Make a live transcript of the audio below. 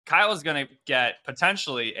Kyle is going to get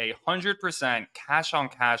potentially 100% cash on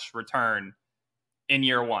cash return in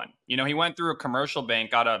year one. He went through a commercial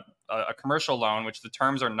bank, got a commercial loan, which the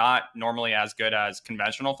terms are not normally as good as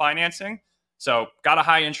conventional financing. So got a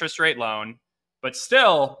high interest rate loan, but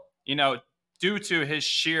still, due to his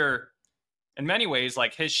sheer, in many ways,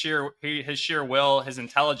 like his sheer will, his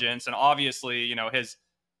intelligence, and obviously, his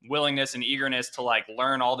willingness and eagerness to like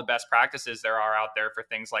learn all the best practices there are out there for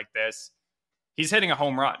things like this, he's hitting a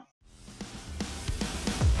home run.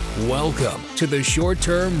 Welcome to the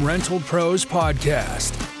Short-Term Rental Pros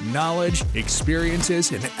Podcast. Knowledge,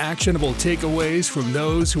 experiences, and actionable takeaways from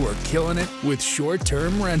those who are killing it with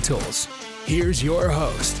short-term rentals. Here's your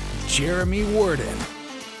host, Jeremy Warden.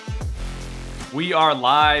 We are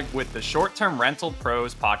live with the Short-Term Rental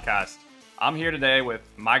Pros Podcast. I'm here today with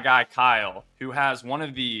my guy, Kyle, who has one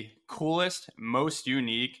of the coolest, most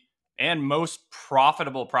unique, and most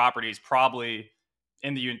profitable properties probably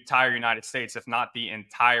in the entire United States, if not the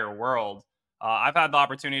entire world. I've had the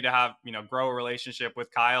opportunity to have, grow a relationship with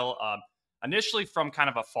Kyle, initially from kind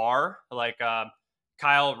of afar.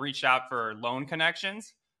 Kyle reached out for loan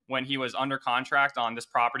connections when he was under contract on this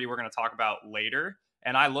property we're going to talk about later.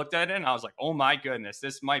 And I looked at it and I was like, oh my goodness,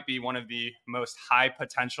 this might be one of the most high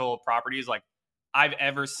potential properties like I've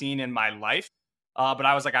ever seen in my life. But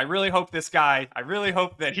I was like, I really hope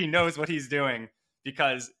that he knows what he's doing,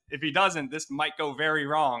 because if he doesn't, this might go very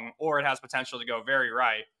wrong, or it has potential to go very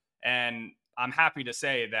right. And I'm happy to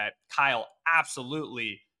say that Kyle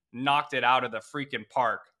absolutely knocked it out of the freaking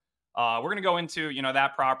park. We're going to go into,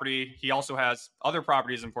 that property. He also has other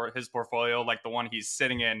properties in his portfolio, like the one he's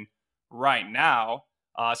sitting in right now.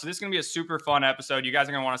 So this is going to be a super fun episode. You guys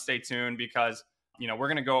are going to want to stay tuned because, we're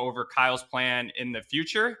going to go over Kyle's plan in the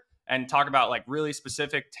future and talk about like really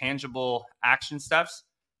specific, tangible action steps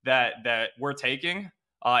that we're taking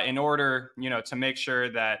in order, to make sure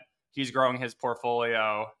that he's growing his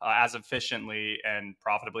portfolio as efficiently and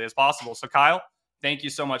profitably as possible. So Kyle, thank you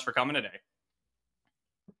so much for coming today.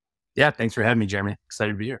 Yeah, thanks for having me, Jeremy.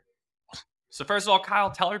 Excited to be here. So first of all, Kyle,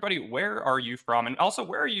 tell everybody, where are you from? And also,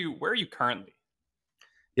 where are you currently?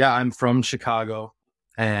 Yeah, I'm from Chicago,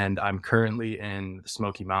 and I'm currently in the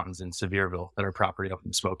Smoky Mountains in Sevierville, that are property up in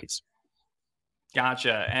the Smokies.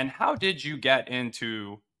 Gotcha. And how did you get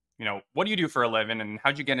into, what do you do for a living, and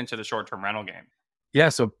how'd you get into the short-term rental game? Yeah,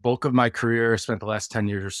 so bulk of my career, spent the last 10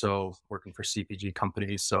 years or so working for CPG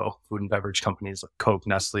companies, so food and beverage companies like Coke,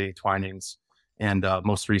 Nestle, Twinings, and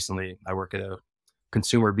most recently, I work at a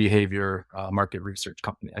consumer behavior market research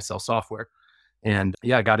company. I sell software. And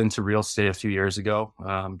yeah, I got into real estate a few years ago,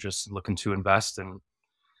 just looking to invest and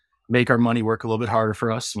make our money work a little bit harder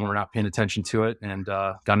for us when we're not paying attention to it, and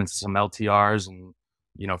got into some LTRs and,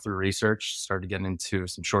 through research, started getting into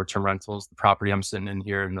some short-term rentals. The property I'm sitting in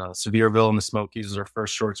here in Sevierville in the Smokies is our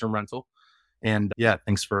first short-term rental. And yeah,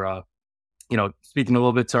 thanks for, speaking a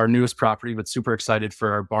little bit to our newest property, but super excited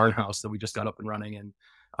for our barn house that we just got up and running in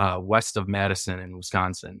west of Madison in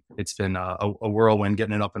Wisconsin. It's been a whirlwind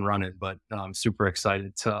getting it up and running, but I'm super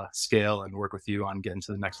excited to scale and work with you on getting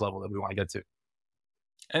to the next level that we want to get to.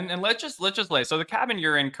 And let's just lay. So the cabin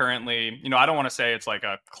you're in currently, I don't want to say it's like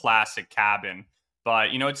a classic cabin, but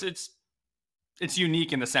it's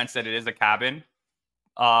unique in the sense that it is a cabin.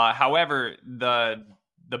 However, the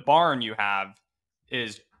barn you have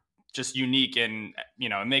is just unique, and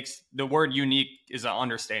it makes the word unique is an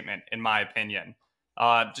understatement in my opinion.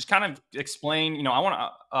 Just kind of explain, I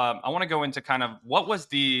want to go into kind of what was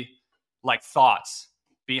the like thoughts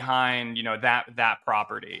behind, that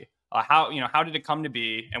property. How did it come to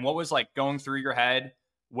be, and what was like going through your head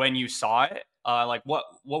when you saw it? Like what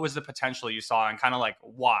was the potential you saw, and kind of like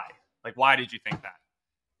why? Like, why did you think that?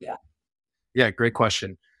 Yeah, great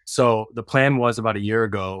question. So the plan was about a year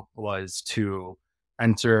ago was to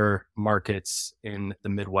enter markets in the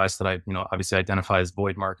Midwest that I, obviously identify as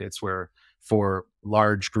void markets, where for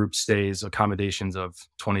large group stays, accommodations of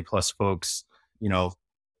 20 plus folks,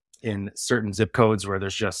 in certain zip codes where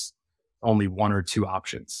there's just only one or two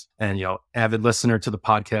options. And, avid listener to the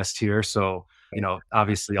podcast here. So,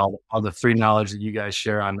 obviously all the free knowledge that you guys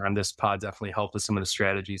share on this pod definitely helped with some of the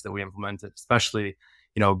strategies that we implemented, especially,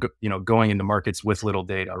 going into markets with little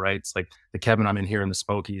data, right? It's like the cabin I'm in here in the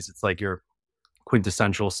Smokies. It's like your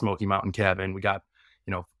quintessential Smoky Mountain cabin. We got,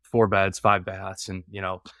 4 beds, 5 baths, and,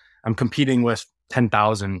 I'm competing with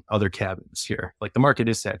 10,000 other cabins here. Like the market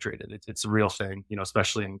is saturated. It's a real thing,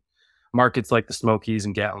 especially in markets like the Smokies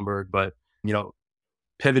and Gatlinburg. But,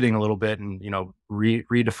 pivoting a little bit and,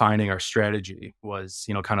 redefining our strategy was,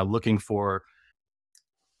 kind of looking for,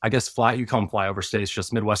 I guess, you call them flyover states,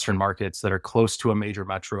 just Midwestern markets that are close to a major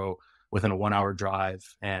metro, within a 1 hour drive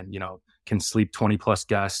and, can sleep 20 plus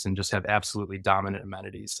guests and just have absolutely dominant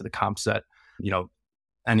amenities to the comp set. You know,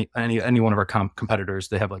 any one of our competitors,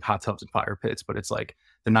 they have like hot tubs and fire pits, but it's like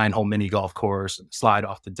the 9-hole mini golf course, and slide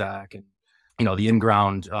off the deck, and the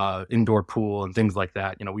in-ground indoor pool and things like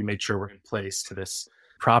that. We made sure we're in place to this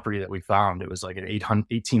property that we found. It was like an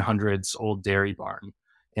 1800s old dairy barn,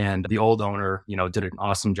 and the old owner, did an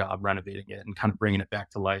awesome job renovating it and kind of bringing it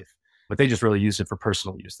back to life. But they just really used it for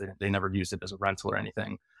personal use. They never used it as a rental or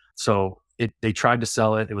anything. So they tried to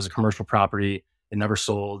sell it. It was a commercial property. It never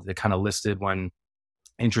sold. It kind of listed when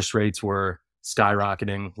interest rates were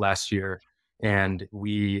skyrocketing last year, and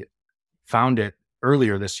we found it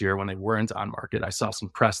earlier this year when they weren't on market. I saw some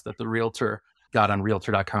press that the realtor got on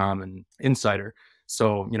realtor.com and Insider.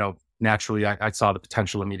 So, naturally I saw the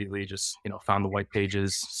potential immediately, just, found the white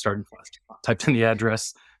pages, typed in the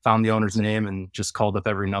address, found the owner's name, and just called up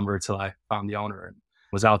every number until I found the owner, and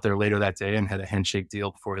was out there later that day and had a handshake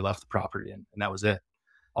deal before we left the property. And that was it.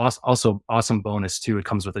 Also, awesome bonus too. It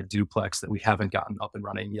comes with a duplex that we haven't gotten up and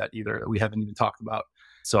running yet either, that we haven't even talked about.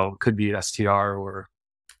 So it could be an STR or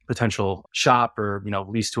potential shop or,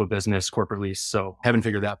 lease to a business, corporate lease. So haven't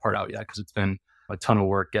figured that part out yet because it's been a ton of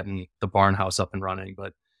work getting the barn house up and running.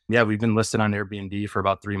 But yeah, we've been listed on Airbnb for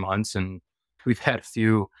about 3 months, and we've had a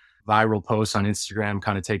few viral posts on Instagram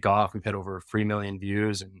kind of take off. We've had over 3 million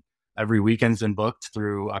views, and every weekend's been booked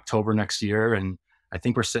through October next year. And I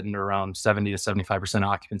think we're sitting around 70 to 75%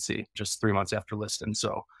 occupancy just 3 months after listing.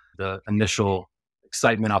 So the initial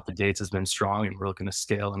excitement out the gates has been strong, and we're looking to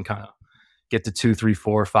scale and kind of get to 2, 3,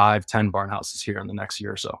 4, 5, 10 barn houses here in the next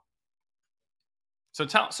year or so. So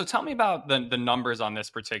tell me about the numbers on this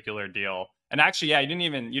particular deal. And actually, yeah, you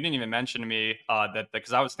didn't even mention to me that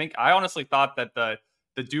because I honestly thought that the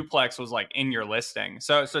duplex was like in your listing.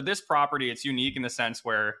 So this property, it's unique in the sense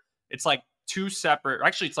where it's like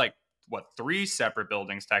it's like 3 separate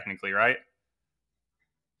buildings technically, right?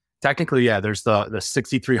 Technically, yeah. There's the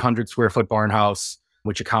 6,300 square foot barn house,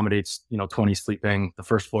 which accommodates 20 sleeping. The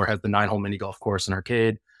first floor has the 9-hole mini golf course and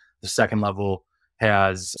arcade. The second level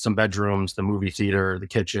has some bedrooms, the movie theater, the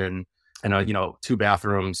kitchen, and 2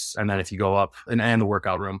 bathrooms. And then if you go up and the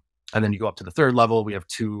workout room, and then you go up to the third level, we have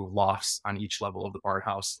 2 lofts on each level of the barn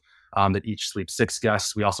house that each sleep 6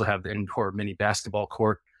 guests. We also have the indoor mini basketball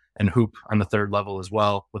court and hoop on the third level as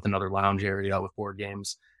well, with another lounge area with board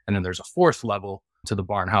games. And then there's a 4th level to the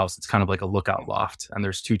barn house. It's kind of like a lookout loft, and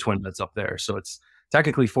there's 2 twin beds up there. So it's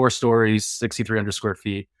technically 4 stories, 6,300 square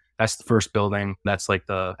feet. That's the first building. That's like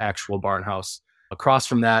the actual barn house. Across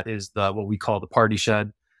from that is what we call the party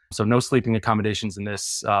shed. So no sleeping accommodations in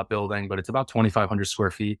this building, but it's about 2,500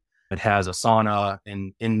 square feet. It has a sauna,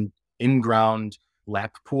 an in-ground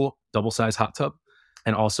lap pool, double-size hot tub,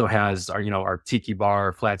 and also has our tiki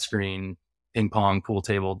bar, flat screen, ping pong, pool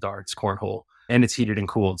table, darts, cornhole, and it's heated and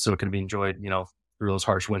cooled, so it can be enjoyed, through those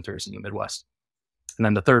harsh winters in the Midwest. And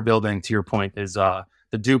then the third building, to your point, is the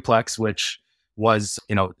duplex, which was,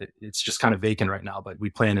 it's just kind of vacant right now, but we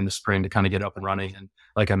plan in the spring to kind of get up and running. And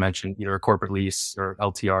like I mentioned, either a corporate lease or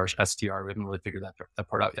LTR, STR, we haven't really figured that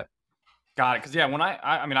part out yet. Got it. Because yeah, when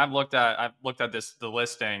I've looked at the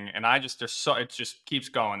listing, and it just keeps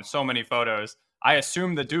going. So many photos. I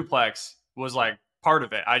assume the duplex was like part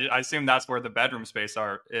of it. I assume that's where the bedroom space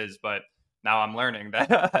is, but now I'm learning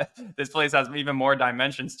that this place has even more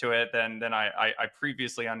dimensions to it than I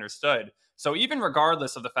previously understood. So even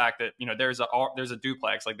regardless of the fact that there's a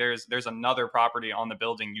duplex, like there's another property on the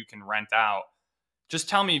building you can rent out. Just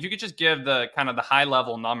tell me if you could just give the kind of the high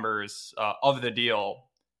level numbers of the deal.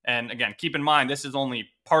 And again, keep in mind this is only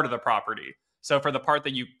part of the property. So for the part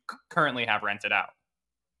that you currently have rented out.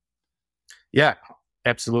 Yeah,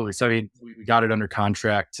 absolutely. So I mean, we got it under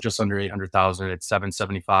contract just under 800,000 at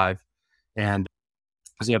 775, and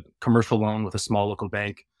because you have commercial loan with a small local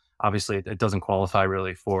bank, obviously it doesn't qualify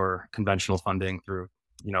really for conventional funding through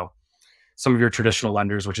some of your traditional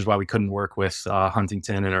lenders, which is why we couldn't work with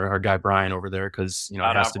Huntington and our guy Brian over there, because it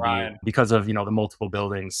has to be because of the multiple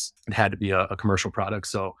buildings. It had to be a commercial product.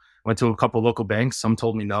 So I went to a couple of local banks. Some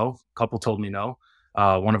told me no. A couple told me no.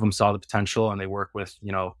 One of them saw the potential, and they work with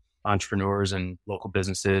entrepreneurs and local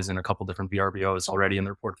businesses and a couple different VRBOs already in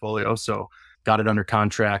their portfolio. So got it under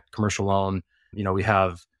contract, commercial loan. We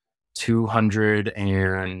have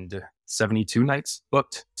 272 nights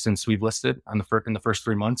booked since we've listed in the first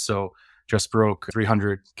 3 months. So just broke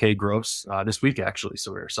 300K gross this week, actually.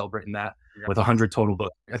 So we're celebrating that with 100 total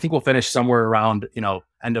booked. I think we'll finish somewhere around,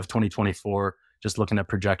 end of 2024, just looking at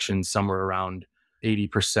projections, somewhere around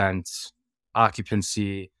 80%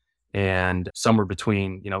 occupancy, and somewhere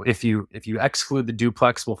between, if you exclude the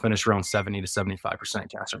duplex, we'll finish around 70 to 75%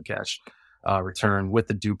 cash on cash. return with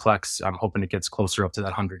the duplex. I'm hoping it gets closer up to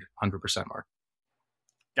that 100% mark.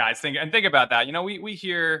 Guys, think about that. We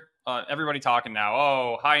hear everybody talking now.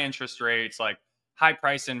 Oh, high interest rates, like high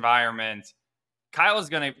price environment. Kyle is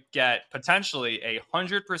going to get potentially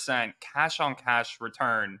 100% cash on cash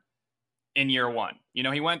return in year one.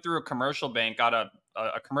 He went through a commercial bank, got a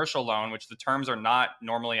commercial loan, which the terms are not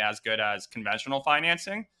normally as good as conventional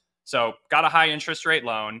financing. So got a high interest rate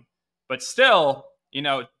loan, but still,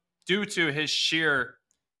 due to his sheer,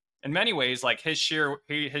 in many ways, like his sheer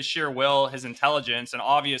will, his intelligence, and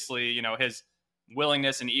obviously, his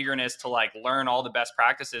willingness and eagerness to like learn all the best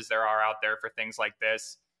practices there are out there for things like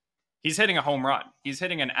this, he's hitting a home run. He's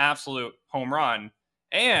hitting an absolute home run.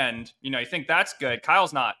 And, you think that's good.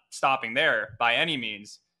 Kyle's not stopping there by any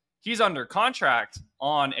means. He's under contract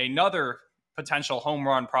on another potential home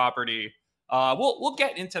run property. We'll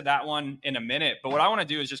get into that one in a minute. But what I want to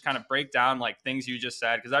do is just kind of break down like things you just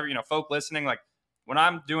said. Because folk listening, like when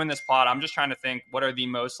I'm doing this pod, I'm just trying to think what are the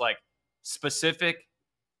most like specific,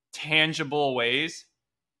 tangible ways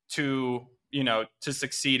to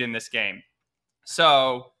succeed in this game.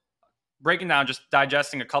 So breaking down, just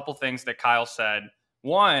digesting a couple things that Kyle said.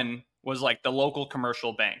 One was like the local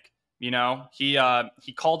commercial bank. He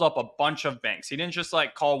called up a bunch of banks. He didn't just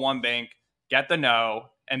like call one bank, get the no,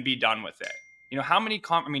 and be done with it. How many?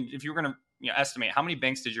 If you were going to estimate, how many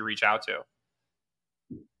banks did you reach out to?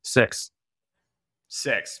 Six.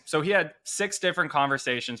 So he had 6 different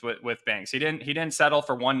conversations with banks. He didn't settle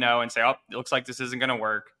for one no and say, oh, it looks like this isn't going to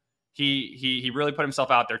work. He really put himself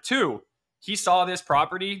out there. 2, he saw this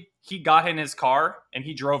property. He got in his car and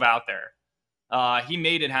he drove out there. He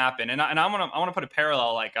made it happen. And I want to put a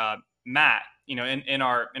parallel like Matt, in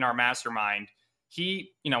our mastermind.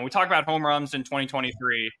 He, we talk about home runs in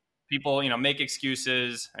 2023. People, make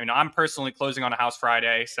excuses. I'm personally closing on a house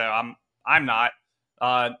Friday, so I'm not.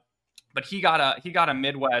 But he got a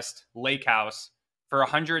Midwest lake house for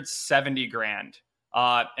 $170,000.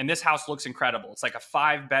 And this house looks incredible. It's like a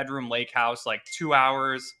 5-bedroom lake house, like 2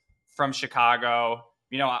 hours from Chicago.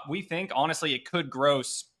 We think honestly it could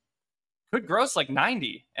gross like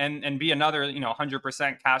 90 and be another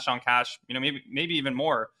 100% cash on cash, maybe even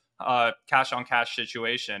more cash on cash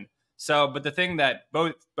situation. So, but the thing that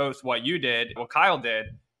both what you did, what Kyle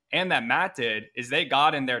did, and that Matt did is they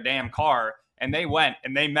got in their damn car and they went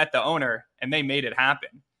and they met the owner and they made it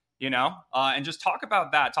happen. And just talk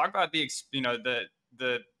about that. Talk about the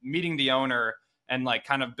meeting the owner and like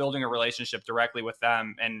kind of building a relationship directly with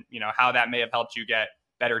them, and how that may have helped you get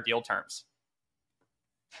better deal terms.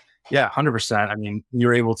 Yeah, 100%.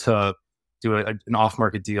 You're able to do an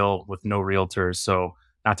off-market deal with no realtors. So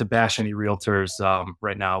not to bash any realtors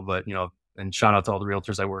right now, but, and shout out to all the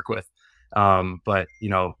realtors I work with. But,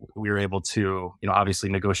 we were able to, obviously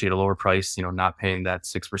negotiate a lower price, not paying that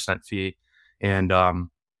 6% fee, and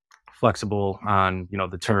flexible on,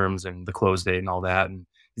 the terms and the close date and all that. And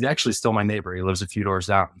he's actually still my neighbor. He lives a few doors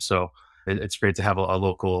down. So it's great to have a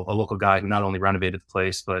local guy who not only renovated the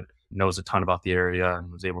place, but knows a ton about the area and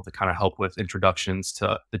was able to kind of help with introductions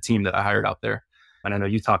to the team that I hired out there. And I know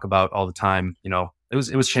you talk about all the time, it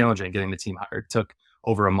was challenging getting the team hired. It took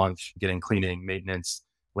over a month getting cleaning, maintenance,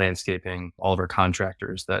 landscaping, all of our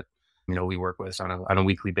contractors that, we work with on a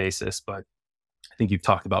weekly basis. But I think you've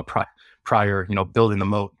talked about prior, building the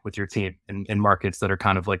moat with your team in markets that are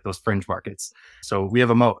kind of like those fringe markets. So we have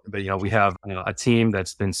a moat, but, we have a team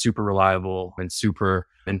that's been super reliable and super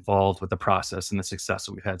involved with the process and the success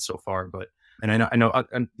that we've had so far. And I know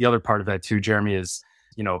and the other part of that too, Jeremy, is,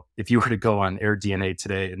 if you were to go on AirDNA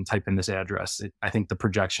today and type in this address, I think the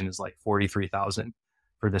projection is like 43,000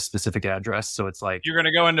 for this specific address. So it's like, you're going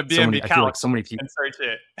to go into BNB Calc like so many people and search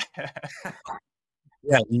it.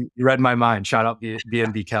 Yeah, you read my mind. Shout out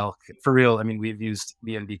BNB Calc. For real, we've used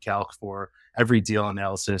BNB Calc for every deal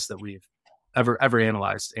analysis that we've ever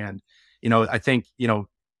analyzed. And, I think,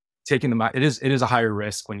 taking it is a higher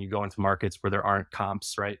risk when you go into markets where there aren't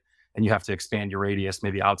comps, right? And you have to expand your radius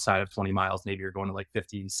maybe outside of 20 miles. Maybe you're going to like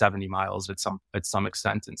 50, 70 miles at some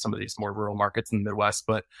extent in some of these more rural markets in the Midwest.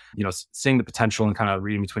 But, seeing the potential and kind of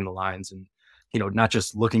reading between the lines and, not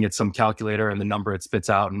just looking at some calculator and the number it spits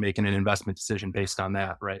out and making an investment decision based on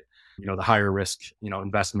that, right? The higher risk,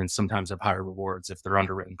 investments sometimes have higher rewards if they're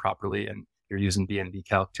underwritten properly and you're using BNB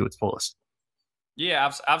Calc to its fullest. Yeah,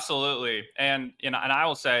 absolutely. And, and I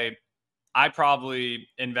will say, I probably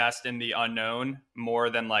invest in the unknown more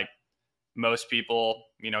than like most people,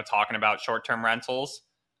 talking about short-term rentals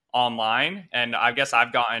online. And I guess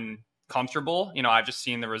I've gotten comfortable, I've just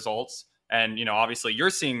seen the results. And, obviously you're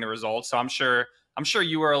seeing the results. So I'm sure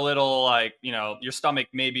you were a little like, your stomach,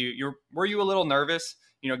 were you a little nervous,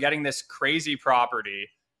 getting this crazy property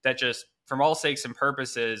that just from all sakes and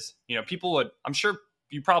purposes, people would, I'm sure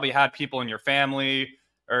you probably had people in your family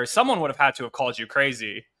or someone would have had to have called you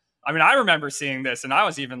crazy. I mean, I remember seeing this and I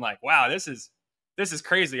was even like, wow, this is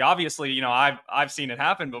crazy. Obviously, I've seen it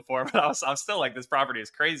happen before, but I was still like, this property is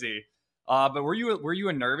crazy. But were you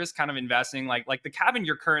a nervous kind of investing like the cabin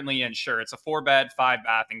you're currently in? Sure, it's a 4-bed,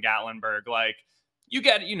 5-bath in Gatlinburg. Like you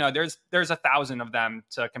get, there's 1,000 of them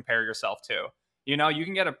to compare yourself to. You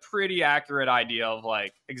can get a pretty accurate idea of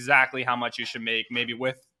like exactly how much you should make, maybe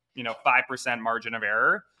with 5% margin of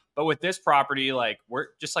error. But with this property, like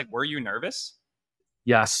were you nervous?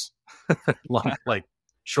 Yes. Like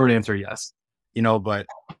short answer, yes. But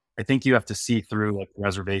I think you have to see through like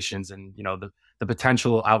reservations and, the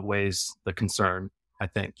potential outweighs the concern, I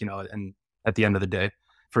think, and at the end of the day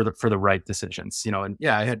for the right decisions, and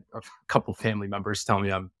yeah, I had a couple family members tell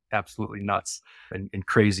me I'm absolutely nuts and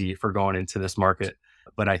crazy for going into this market.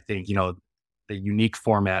 But I think, the unique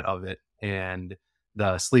format of it and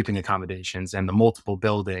the sleeping accommodations and the multiple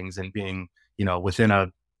buildings and being, within a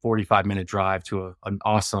 45-minute drive to an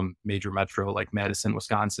awesome major metro like Madison,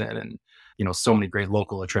 Wisconsin, and so many great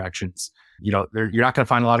local attractions. You're not going to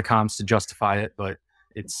find a lot of comps to justify it, but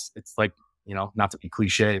it's like, not to be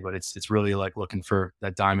cliche, but it's really like looking for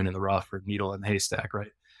that diamond in the rough or needle in the haystack,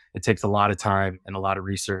 right? It takes a lot of time and a lot of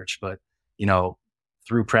research, but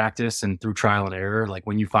through practice and through trial and error, like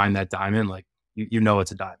when you find that diamond, like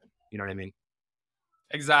it's a diamond. You know what I mean?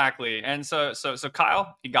 Exactly. And so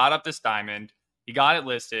Kyle, he got up this diamond. He got it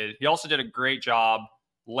listed. He also did a great job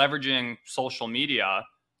leveraging social media.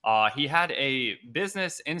 He had a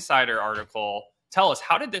Business Insider article. Tell us,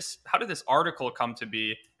 how did this article come to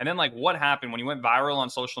be? And then like what happened when he went viral on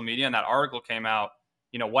social media and that article came out?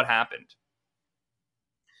 What happened?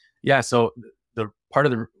 Yeah. So the part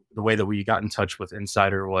of the way that we got in touch with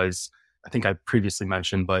Insider was, I think I previously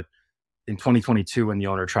mentioned, but in 2022, when the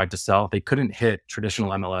owner tried to sell, they couldn't hit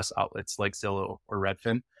traditional MLS outlets like Zillow or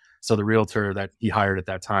Redfin. So the realtor that he hired at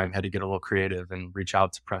that time had to get a little creative and reach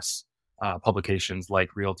out to press publications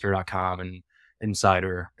like realtor.com and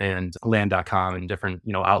Insider and land.com and different,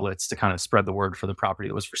 outlets to kind of spread the word for the property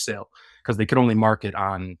that was for sale, because they could only market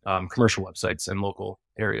on commercial websites and local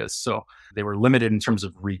areas. So they were limited in terms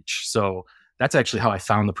of reach. So that's actually how I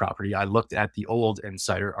found the property. I looked at the old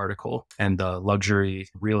Insider article and the luxury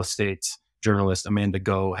real estate journalist Amanda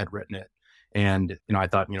Go had written it. And, I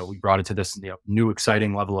thought, we brought it to this new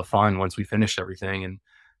exciting level of fun once we finished everything. And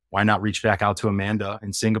why not reach back out to Amanda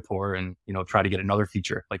in Singapore and, try to get another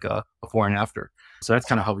feature, like a before and after. So that's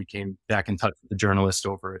kind of how we came back in touch with the journalist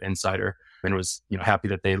over at Insider, and was, happy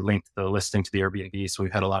that they linked the listing to the Airbnb. So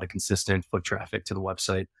we've had a lot of consistent foot traffic to the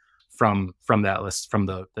website from that list, from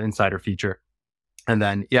the Insider feature. And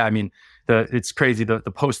then, yeah, I mean, it's crazy. The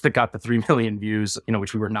post that got the 3 million views,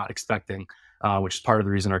 which we were not expecting, which is part of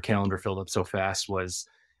the reason our calendar filled up so fast, was,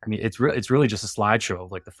 I mean, it's really just a slideshow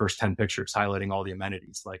of like the first 10 pictures highlighting all the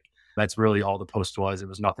amenities. Like that's really all the post was. It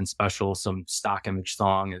was nothing special, some stock image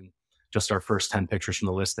song, and just our first 10 pictures from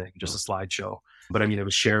the listing, just a slideshow. But I mean, it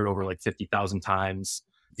was shared over like 50,000 times,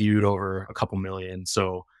 viewed over a couple million.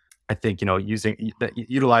 So I think,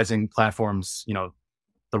 utilizing platforms,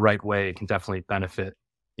 the right way can definitely benefit,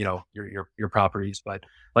 your properties. But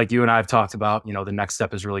like you and I have talked about, the next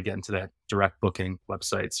step is really getting to that direct booking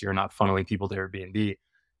websites. You're not funneling people to Airbnb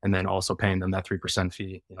and then also paying them that 3%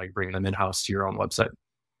 fee, you're bringing them in-house to your own website.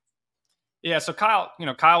 Yeah. So Kyle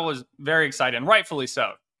was very excited, and rightfully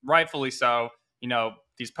so.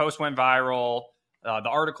 These posts went viral, the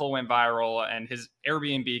article went viral, and his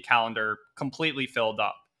Airbnb calendar completely filled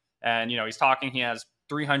up. And, he's talking, he has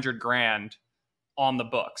 300 grand on the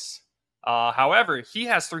books. However, he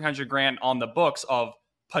has 300 grand on the books of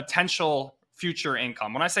potential future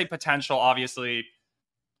income. When I say potential, obviously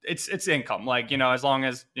it's income. Like, as long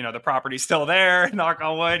as, the property's still there, knock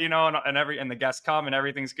on wood, and the guests come and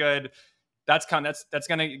everything's good, that's going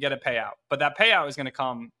to get a payout. But that payout is going to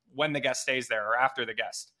come when the guest stays there or after the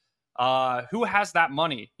guest. Who has that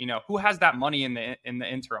money? Who has that money in the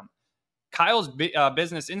interim? Kyle's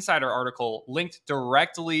Business Insider article linked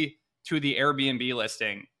directly to the Airbnb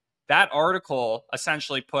listing. That article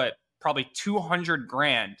essentially put probably 200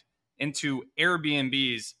 grand into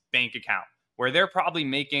Airbnb's bank account, where they're probably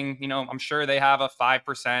making, I'm sure they have a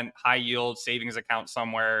 5% high yield savings account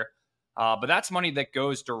somewhere. But that's money that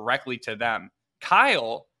goes directly to them.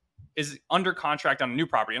 Kyle is under contract on a new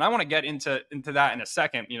property, and I want to get into that in a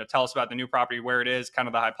second. Tell us about the new property, where it is, kind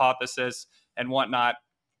of the hypothesis and whatnot.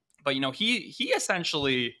 But he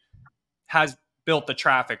essentially has built the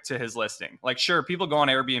traffic to his listing. Like, sure, people go on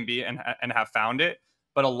Airbnb and have found it,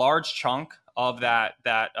 but a large chunk of that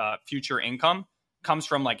future income comes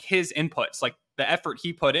from like his inputs, like the effort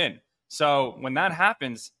he put in. So when that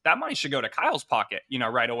happens, that money should go to Kyle's pocket,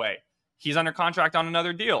 right away. He's under contract on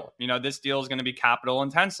another deal. This deal is going to be capital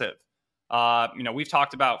intensive. We've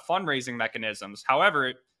talked about fundraising mechanisms.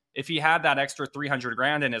 However, if he had that extra 300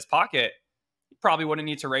 grand in his pocket, he probably wouldn't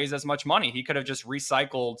need to raise as much money. He could have just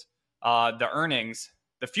recycled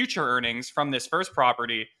the future earnings from this first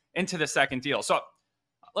property into the second deal. So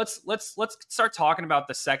let's start talking about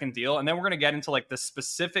the second deal, and then we're going to get into like the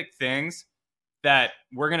specific things that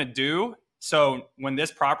we're going to do. So when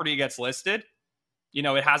this property gets listed,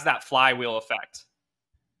 it has that flywheel effect.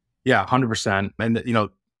 Yeah, 100%. And,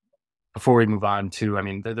 before we move on to, I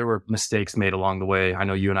mean, there were mistakes made along the way. I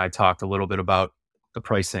know you and I talked a little bit about the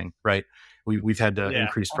pricing, right? We've had to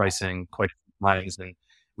increase pricing quite a few times, and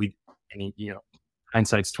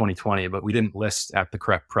hindsight's 2020, but we didn't list at the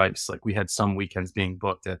correct price. Like we had some weekends being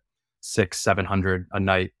booked at $600-700 a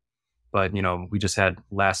night, but we just had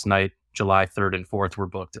last night, July 3rd and 4th were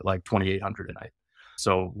booked at like $2,800 a night.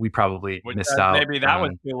 So we probably missed out. Maybe that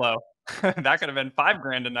was too low. That could have been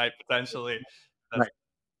 $5,000 a night potentially.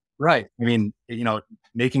 Right. I mean,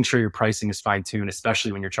 making sure your pricing is fine tuned,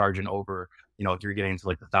 especially when you're charging over, if you're getting into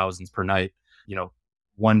like the thousands per night,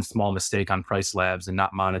 one small mistake on Price Labs and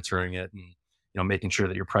not monitoring it and, making sure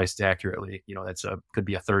that you're priced accurately, could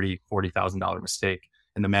be a $30,000-$40,000 mistake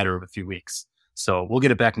in the matter of a few weeks. So we'll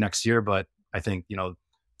get it back next year. But I think,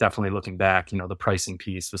 definitely looking back, the pricing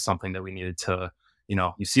piece was something that we needed to,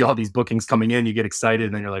 you see all these bookings coming in, you get excited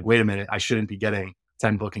and then you're like, wait a minute, I shouldn't be getting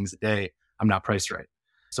 10 bookings a day. I'm not priced right.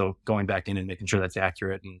 So going back in and making sure that's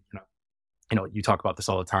accurate. And, you talk about this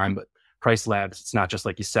all the time, but Price Labs, it's not just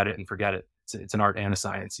like you set it and forget it. It's an art and a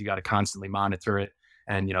science. You got to constantly monitor it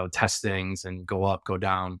and, test things and go up, go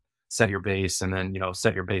down, set your base, and then,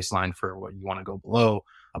 set your baseline for what you want to go below,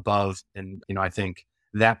 above. And, I think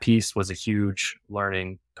that piece was a huge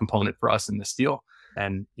learning component for us in this deal.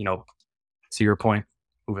 And, to your point,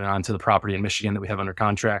 moving on to the property in Michigan that we have under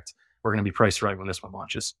contract, we're going to be priced right when this one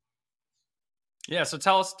launches. Yeah. So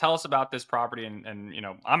tell us about this property and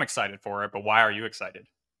I'm excited for it, but why are you excited?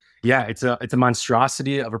 Yeah, it's a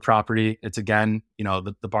monstrosity of a property. It's again,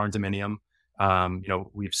 the Barndominium.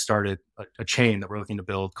 We've started a chain that we're looking to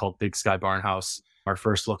build called Big Sky Barn House. Our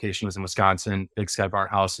first location was in Wisconsin. Big Sky Barn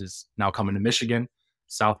House is now coming to Michigan,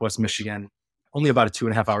 Southwest Michigan, only about a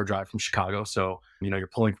 2.5 hour drive from Chicago. So, you're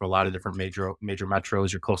pulling from a lot of different major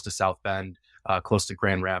metros. You're close to South Bend, close to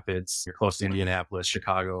Grand Rapids. You're close to Indianapolis,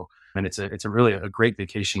 Chicago. And it's a really a great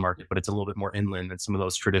vacation market, but it's a little bit more inland than some of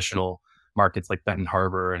those traditional markets like Benton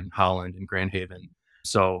Harbor and Holland and Grand Haven.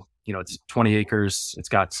 So, it's 20 acres. It's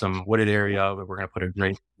got some wooded area. We're going to put a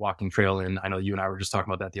great walking trail in. I know you and I were just talking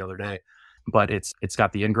about that the other day, but it's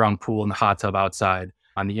got the in-ground pool and the hot tub outside.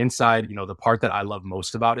 On the inside, the part that I love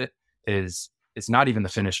most about it is it's not even the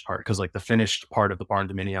finished part, because like the finished part of the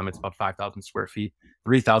Barndominium, it's about 5,000 square feet.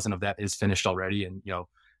 3,000 of that is finished already. And,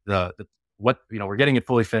 we're getting it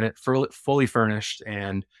fully furnished.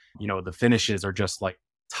 And, the finishes are just like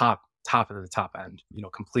top of the top end,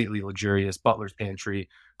 completely luxurious butler's pantry,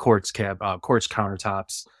 quartz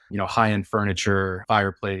countertops, high-end furniture,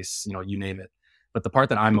 fireplace, you name it. But the part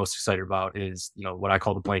that I'm most excited about is, what I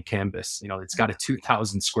call the blank canvas. It's got a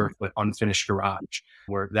 2,000 square foot unfinished garage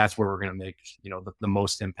that's where we're going to make, the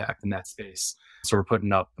most impact in that space. So we're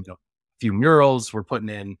putting up, a few murals. We're putting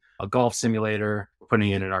in a golf simulator. We're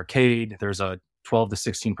putting in an arcade. There's a 12 to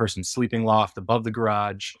 16 person sleeping loft above the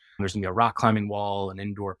garage. There's going to be a rock climbing wall, an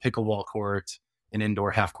indoor pickleball court, an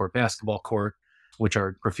indoor half court basketball court, which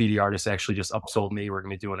our graffiti artist actually just upsold me. We're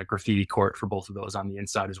going to be doing a graffiti court for both of those on the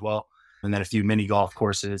inside as well. And then a few mini golf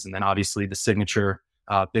courses. And then obviously the signature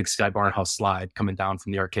Big Sky Barn House slide coming down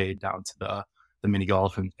from the arcade down to the mini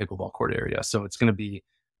golf and pickleball court area. So it's going to be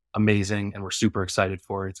amazing. And we're super excited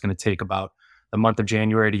for it. It's going to take about the month of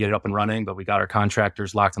January to get it up and running, but we got our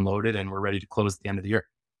contractors locked and loaded and we're ready to close at the end of the year.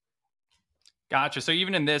 Gotcha. So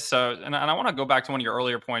even in this, and I want to go back to one of your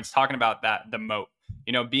earlier points, talking about the moat,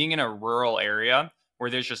 being in a rural area where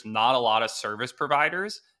there's just not a lot of service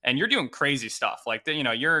providers and you're doing crazy stuff like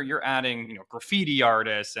you're adding, graffiti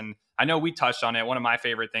artists. And I know we touched on it. One of my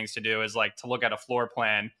favorite things to do is like to look at a floor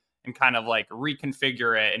plan and kind of like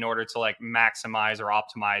reconfigure it in order to like maximize or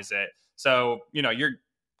optimize it. So, you're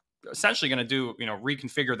essentially going to do,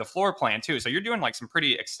 reconfigure the floor plan too. So you're doing like some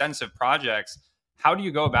pretty extensive projects. How do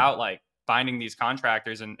you go about like finding these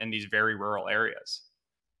contractors in these very rural areas?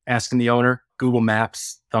 Asking the owner, Google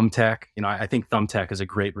Maps, Thumbtack. I think Thumbtack is a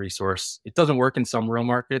great resource. It doesn't work in some rural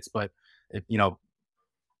markets, but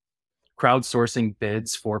crowdsourcing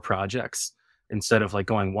bids for projects instead of like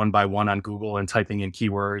going one by one on Google and typing in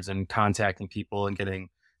keywords and contacting people and getting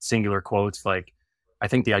singular quotes. Like, I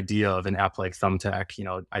think the idea of an app like Thumbtack,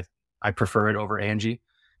 I prefer it over Angie.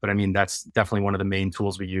 But I mean, that's definitely one of the main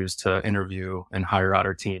tools we use to interview and hire out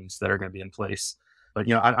our teams that are going to be in place.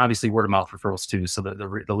 But, obviously word of mouth referrals too. So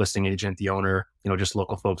the listing agent, the owner, just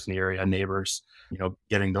local folks in the area, neighbors,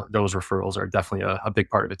 getting those referrals are definitely a big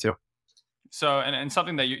part of it too. So, and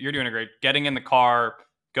something that you're doing great, getting in the car,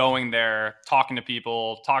 going there, talking to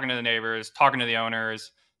people, talking to the neighbors, talking to the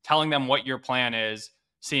owners, telling them what your plan is,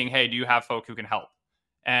 seeing, hey, do you have folk who can help?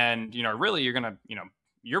 And, really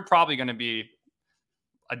you're probably going to be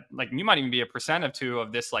you might even be a percent of two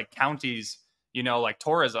of this like county's, like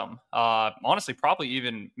tourism. Honestly,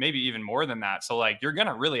 probably maybe even more than that. So like you're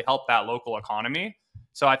gonna really help that local economy.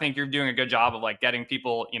 So I think you're doing a good job of like getting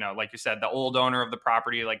people, like you said, the old owner of the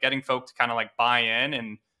property, like getting folk to kind of like buy in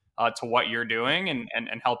and to what you're doing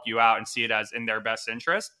and help you out and see it as in their best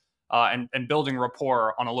interest, and building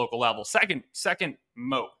rapport on a local level. Second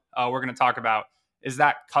moat we're going to talk about is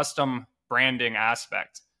that custom branding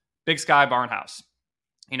aspect. Big Sky Barnhouse.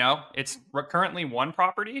 It's currently one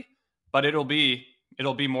property, but it'll be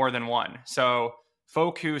more than one. So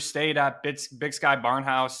folk who stayed at Big Sky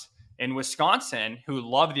Barnhouse in Wisconsin who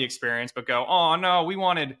love the experience, but go, oh no, we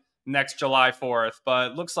wanted next July 4th,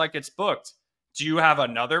 but looks like it's booked. Do you have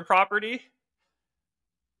another property?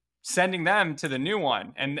 Sending them to the new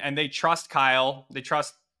one. And they trust Kyle. They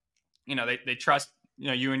trust, they trust,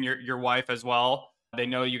 you and your wife as well. They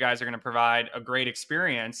know you guys are going to provide a great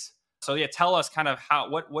experience. So yeah, tell us kind of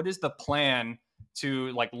what is the plan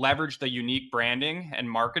to like leverage the unique branding and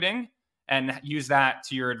marketing and use that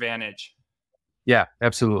to your advantage? Yeah,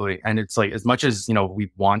 absolutely. And it's like, as much as,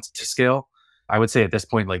 we want to scale, I would say at this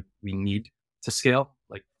point, like we need to scale.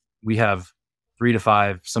 Like we have 3 to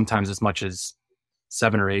 5, sometimes as much as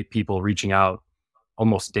 7 or 8 people reaching out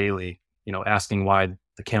almost daily, asking why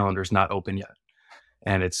the calendar is not open yet.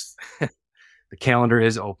 And it's the calendar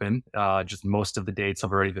is open. Just most of the dates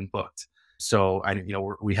have already been booked. So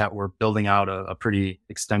we're building out a pretty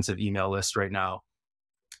extensive email list right now.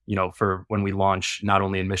 For when we launch, not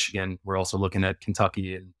only in Michigan, we're also looking at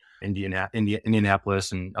Kentucky and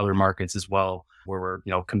Indianapolis and other markets as well, where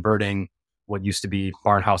we're converting what used to be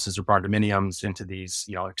barn houses or barndominiums into these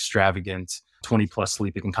extravagant 20 plus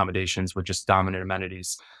sleeping accommodations with just dominant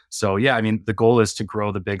amenities. So yeah, I mean the goal is to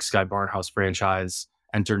grow the Big Sky Barnhouse franchise,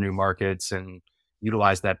 enter new markets, and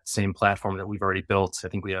utilize that same platform that we've already built. I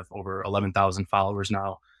think we have over 11,000 followers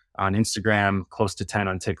now on Instagram, close to 10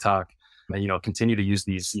 on TikTok, and continue to use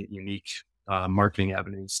these unique marketing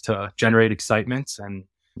avenues to generate excitement. And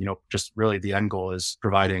just really the end goal is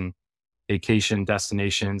providing vacation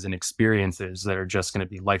destinations and experiences that are just going to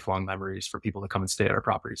be lifelong memories for people to come and stay at our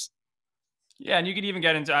properties. Yeah, and you could even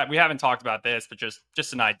get into, we haven't talked about this, but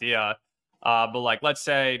just an idea. But like, let's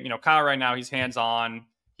say, Kyle right now, he's hands-on,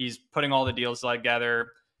 he's putting all the deals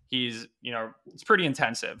together. He's, it's pretty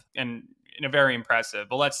intensive and very impressive.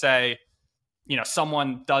 But let's say,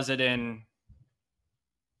 someone does it in,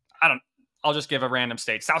 I'll just give a random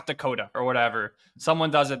state, South Dakota or whatever.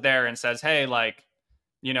 Someone does it there and says, hey, like,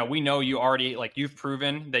 we know you already, like, you've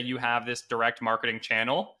proven that you have this direct marketing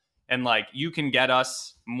channel and like you can get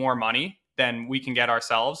us more money than we can get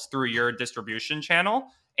ourselves through your distribution channel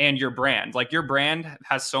and your brand. Like your brand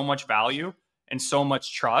has so much value and so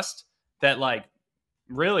much trust that like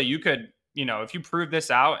really you could, if you prove this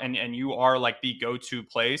out and you are like the go-to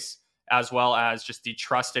place as well as just the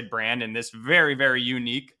trusted brand in this very, very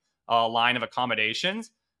unique line of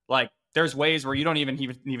accommodations, like there's ways where you don't even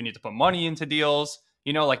need to put money into deals.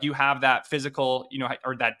 Like you have that physical,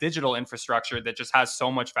 or that digital infrastructure that just has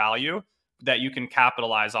so much value that you can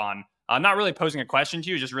capitalize on. Not really posing a question to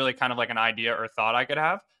you, just really kind of like an idea or thought I could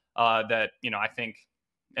have that, I think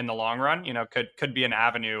in the long run, could be an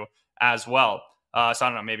avenue as well. So I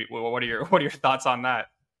don't know, maybe what are your thoughts on that?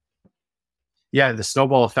 Yeah, the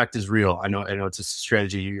snowball effect is real. I know it's a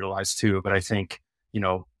strategy you utilize too, but I think,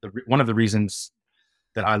 one of the reasons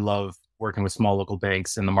that I love working with small local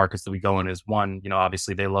banks in the markets that we go in is one,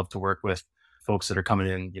 obviously they love to work with folks that are coming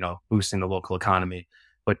in, boosting the local economy.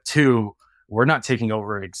 But two, we're not taking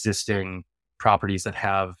over existing properties that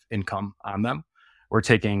have income on them. We're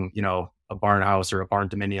taking, a barn house or a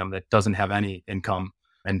barndominium that doesn't have any income.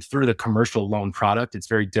 And through the commercial loan product, it's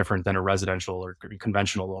very different than a residential or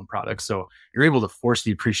conventional loan product. So you're able to force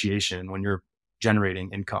the appreciation when you're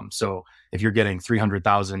generating income. So if you're getting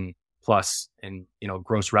 300,000 plus in,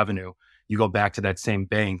 gross revenue, you go back to that same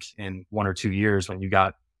bank in 1 or 2 years when you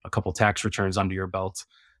got a couple tax returns under your belt,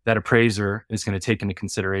 that appraiser is going to take into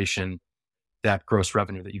consideration that gross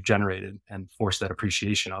revenue that you've generated and force that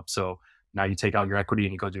appreciation up. So now you take out your equity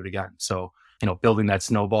and you go do it again. So, building that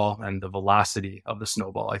snowball and the velocity of the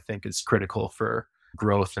snowball, I think is critical for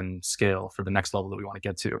growth and scale for the next level that we want to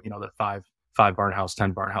get to, the five barn house,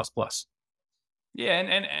 10 barn house plus. Yeah,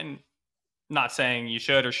 and not saying you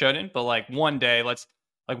should or shouldn't, but like one day,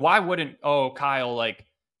 why wouldn't, Kyle, like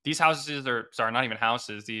these houses are, sorry, not even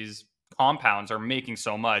houses, these compounds are making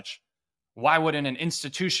so much. Why wouldn't an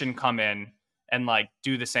institution come in and like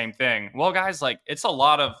do the same thing? Well, guys, like it's a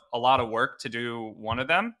lot of work to do one of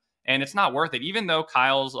them, and it's not worth it. Even though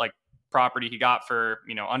Kyle's like property he got for,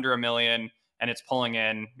 under $1 million and it's pulling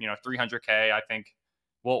in, 300K, I think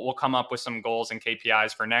we'll come up with some goals and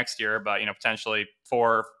KPIs for next year, but potentially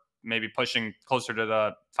for maybe pushing closer to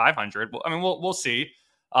the 500. I mean, we'll see.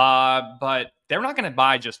 But they're not going to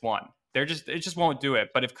buy just one. It just won't do it.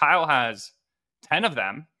 But if Kyle has 10 of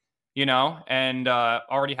them, and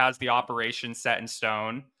already has the operation set in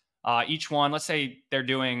stone, each one, let's say they're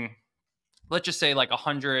doing, let's just say like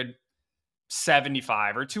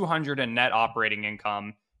 175 or 200 in net operating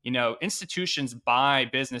income. Institutions buy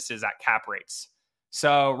businesses at cap rates.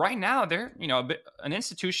 So right now they're, an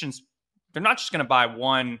institution's, they're not just going to buy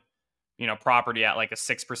one, property at like a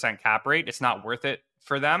 6% cap rate. It's not worth it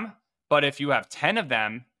for them. But if you have 10 of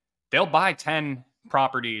them, they'll buy 10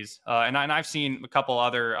 properties. And I've seen a couple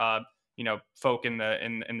other, folk in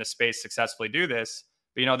the space successfully do this.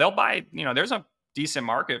 But, they'll buy, there's a decent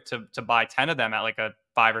market to buy 10 of them at like a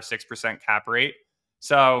 5 or 6% cap rate.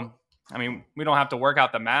 So, I mean, we don't have to work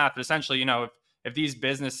out the math, but essentially, if these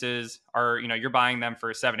businesses are, you're buying them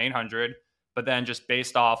for 700-800, but then just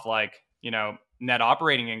based off like, net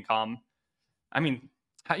operating income, I mean,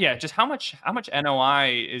 yeah, just how much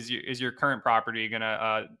NOI is your current property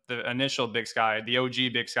gonna, the initial Big Sky, the OG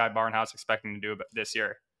Big Sky barn house expecting to do this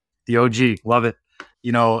year? The OG, love it.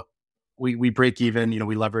 We break even,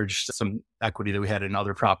 we leverage some equity that we had in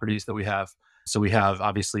other properties that we have. So we have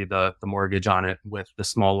obviously the mortgage on it with the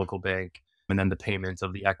small local bank, and then the payments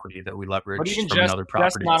of the equity that we leverage from another property.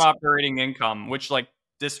 Just not operating income, which like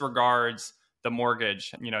disregards the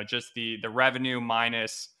mortgage, just the revenue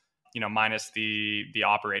minus, minus the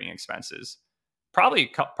operating expenses. Probably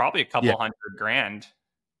a couple hundred grand.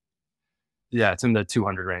 Yeah, it's in the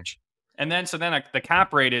 200 range. And then the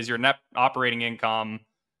cap rate is your net operating income,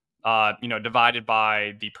 divided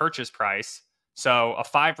by the purchase price. So a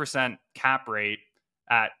 5% cap rate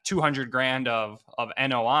at 200 grand of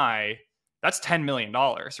NOI, that's $10 million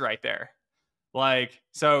right there. Like,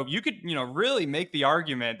 so you could, really make the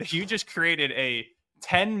argument that you just created a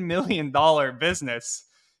 $10 million business,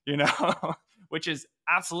 which is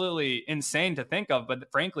absolutely insane to think of. But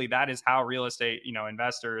frankly, that is how real estate,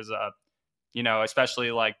 investors,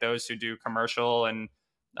 especially like those who do commercial and,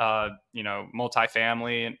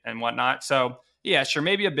 multifamily and whatnot. So yeah, sure.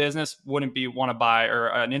 Maybe a business wouldn't want to buy, or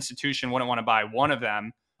an institution wouldn't want to buy one of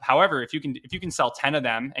them. However, if you can sell 10 of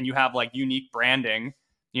them and you have like unique branding,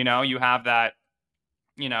 you have that,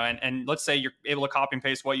 and let's say you're able to copy and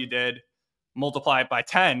paste what you did, multiply it by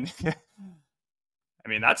 10. I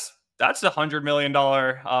mean, that's $100 million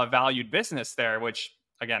valued business there, which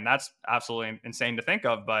again, that's absolutely insane to think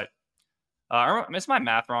of, but is my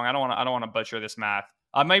math wrong? I don't want to butcher this math.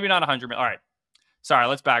 Maybe not 100 million. All right. Sorry,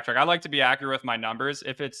 let's backtrack. I like to be accurate with my numbers.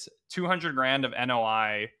 If it's 200 grand of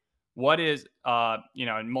NOI, what is,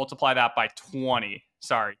 and multiply that by 20,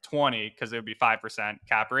 because it would be 5%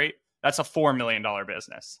 cap rate. That's a $4 million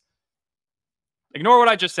business. Ignore what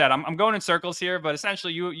I just said. I'm going in circles here, but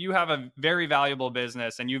essentially you have a very valuable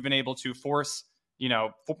business and you've been able to force,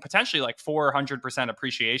 potentially like 400%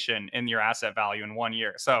 appreciation in your asset value in 1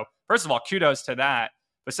 year. So first of all, kudos to that.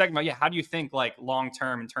 But second, how do you think like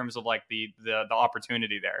long-term in terms of like the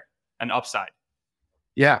opportunity there and upside?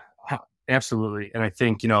 Yeah, absolutely. And I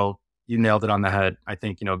think, you nailed it on the head. I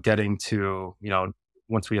think, getting to,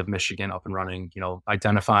 once we have Michigan up and running,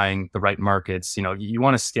 identifying the right markets, you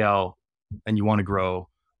want to scale and you want to grow,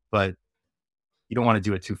 but you don't want to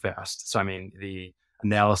do it too fast. So, I mean, the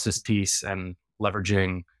analysis piece and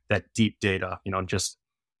leveraging that deep data, just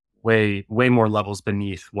way more levels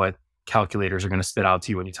beneath what calculators are going to spit out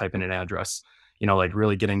to you when you type in an address, like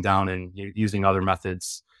really getting down and using other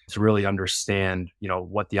methods to really understand,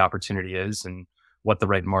 what the opportunity is and what the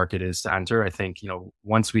right market is to enter. I think,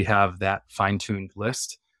 once we have that fine-tuned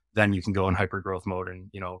list, then you can go in hyper growth mode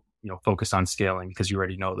and, focus on scaling because you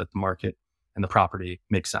already know that the market and the property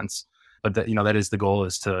makes sense. But that, that is the goal,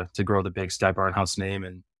 is to grow the Big Sky Barn House name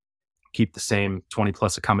and keep the same 20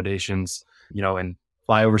 plus accommodations, and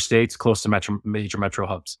fly over states close to major metro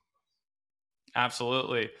hubs.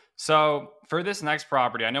 Absolutely. So for this next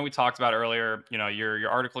property, I know we talked about earlier, your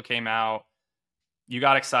article came out, you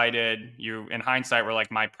got excited. You, in hindsight, were like,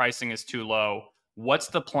 my pricing is too low. What's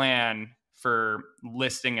the plan for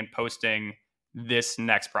listing and posting this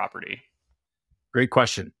next property? Great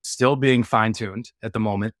question. Still being fine tuned at the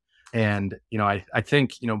moment. And, I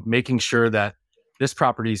think, making sure that this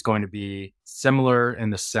property is going to be similar in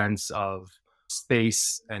the sense of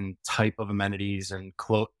space and type of amenities and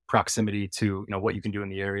proximity to, what you can do in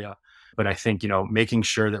the area. But I think, making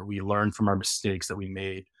sure that we learn from our mistakes that we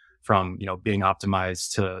made from, being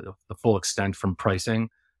optimized to the full extent from pricing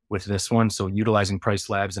with this one. So utilizing price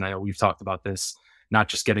labs. And I know we've talked about this, not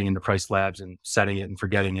just getting into price labs and setting it and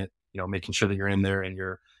forgetting it, making sure that you're in there and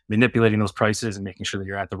you're manipulating those prices and making sure that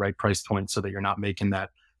you're at the right price point so that you're not making that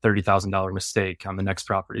 $30,000 mistake on the next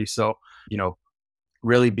property. So,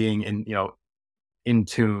 really being in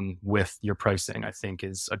tune with your pricing, I think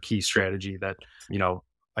is a key strategy that,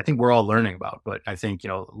 I think we're all learning about. But I think,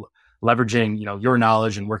 leveraging, your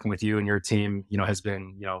knowledge and working with you and your team, has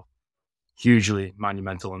been, hugely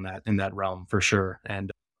monumental in that realm for sure.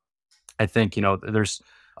 And I think, there's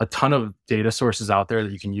a ton of data sources out there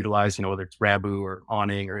that you can utilize, whether it's Rabu or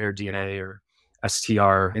Awning or AirDNA or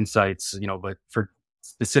STR Insights, but for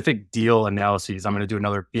specific deal analyses, I'm going to do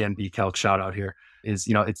another BNB Calc shout out here is,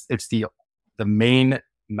 it's the main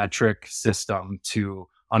metric system to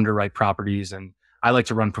underwrite properties. And I like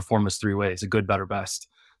to run performance three ways: a good, better, best.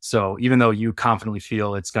 So even though you confidently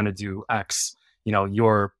feel it's going to do X,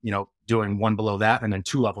 you're, doing one below that and then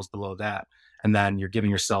two levels below that. And then you're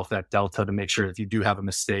giving yourself that delta to make sure if you do have a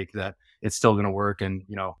mistake that it's still going to work. And,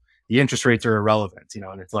 the interest rates are irrelevant,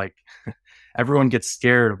 and it's like everyone gets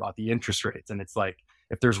scared about the interest rates. And it's like,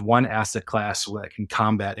 if there's one asset class that can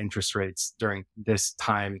combat interest rates during this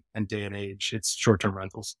time and day and age, it's short-term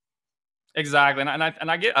rentals. Exactly.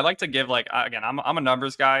 I like to give, like, again, I'm a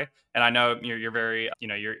numbers guy, and I know you're very,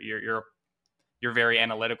 you're very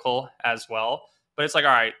analytical as well, but it's like,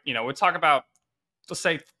 all right, we'll talk about, let's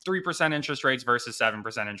say 3% interest rates versus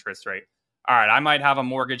 7% interest rate. All right, I might have a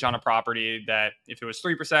mortgage on a property that if it was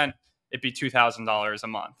 3%, it'd be $2,000 a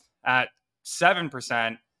month. At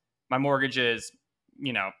 7%, my mortgage is,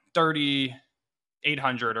 $3,800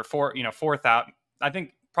 or 4,000. I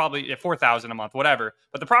think probably 4,000 a month, whatever.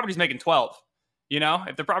 But the property's making 12.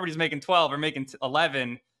 If the property's making 12 or making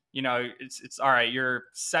 11, it's all right. Your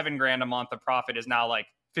 $7,000 a month of profit is now like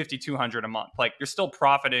 5,200 a month. Like, you're still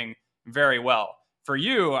profiting very well. For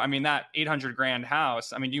you, I mean, that 800 grand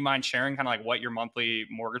house, I mean, do you mind sharing kind of like what your monthly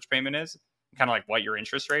mortgage payment is? Kind of like what your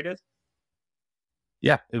interest rate is?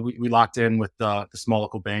 Yeah, we locked in with the small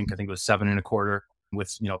local bank. I think it was 7.25%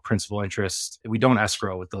 with, principal interest. We don't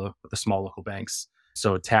escrow with the small local banks.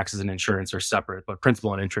 So taxes and insurance are separate, but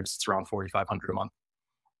principal and interest, it's around $4,500 a month.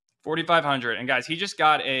 $4,500. And guys, he just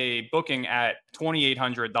got a booking at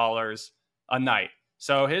 $2,800 a night.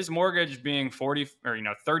 So his mortgage being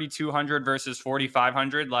 3,200 versus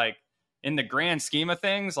 4,500, like, in the grand scheme of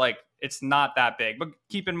things, like, it's not that big. But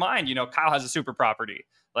keep in mind, Kyle has a super property.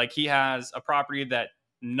 Like, he has a property that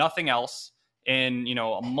nothing else in,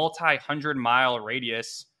 a multi-100-mile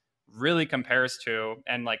radius really compares to.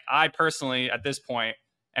 And, like, I personally, at this point,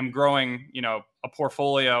 am growing, a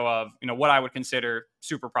portfolio of, what I would consider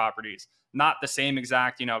super properties. Not the same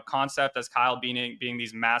exact, concept as Kyle being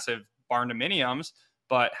these massive barndominiums,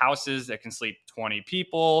 but houses that can sleep 20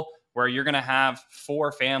 people, where you're going to have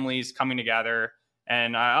 4 families coming together.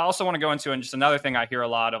 And I also want to go into, and just another thing I hear a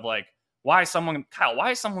lot of, like, why is someone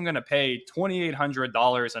going to pay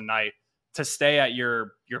 $2,800 a night to stay at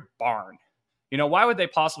your barn? Why would they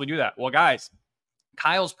possibly do that? Well, guys,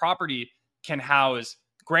 Kyle's property can house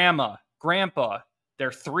grandma, grandpa,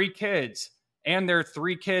 their 3 kids, and their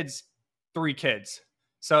 3 kids' 3 kids.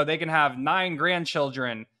 So they can have 9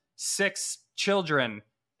 grandchildren, 6 children,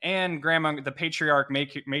 and grandma, the patriarch,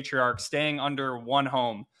 matriarch, staying under one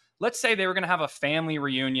home. Let's say they were going to have a family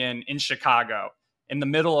reunion in Chicago in the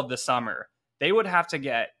middle of the summer. They would have to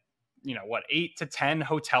get, 8 to 10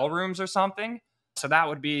 hotel rooms or something. So that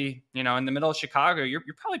would be, in the middle of Chicago, you're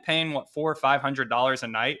probably paying $400 or $500 a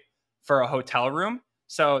night for a hotel room.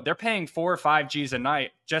 So they're paying 4 or 5 G's a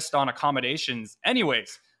night just on accommodations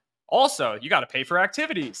anyways. Also, you got to pay for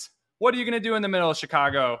activities. What are you going to do in the middle of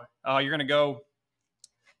Chicago? You're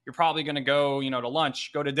probably going to go, to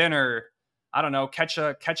lunch, go to dinner. I don't know, catch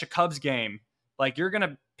a Cubs game. Like, you're going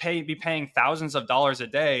to be paying thousands of dollars a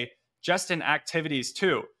day just in activities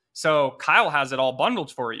too. So Kyle has it all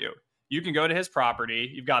bundled for you. You can go to his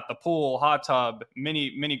property. You've got the pool, hot tub,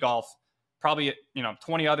 mini golf, probably,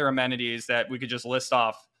 20 other amenities that we could just list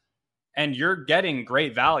off. And you're getting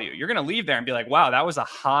great value. You're going to leave there and be like, wow, that was a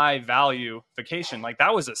high value vacation. Like,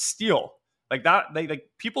 that was a steal. Like that, like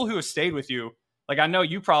people who have stayed with you, like, I know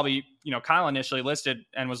you probably, Kyle initially listed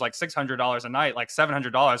and was like $600 a night, like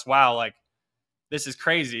 $700. Wow. Like, this is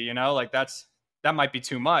crazy. Like, that might be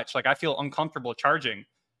too much. Like, I feel uncomfortable charging.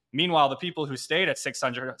 Meanwhile, the people who stayed at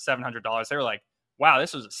 $600, $700, they were like, wow,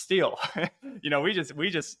 this was a steal. We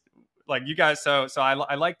just like you guys. So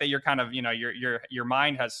I like that you're kind of, your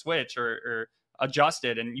mind has switched or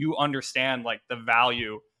adjusted, and you understand like the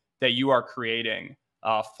value that you are creating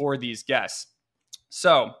for these guests.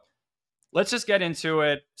 So let's just get into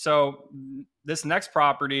it. So this next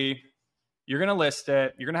property, you're going to list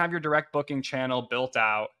it. You're going to have your direct booking channel built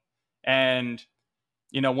out. And,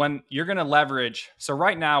 when you're going to leverage. So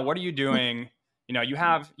right now, what are you doing? You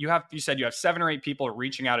said you have 7 or 8 people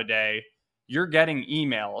reaching out a day. You're getting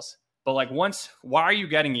emails. But like why are you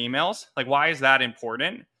getting emails? Like, why is that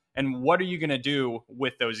important? And what are you going to do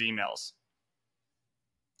with those emails?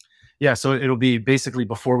 Yeah, so it'll be basically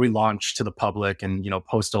before we launch to the public and,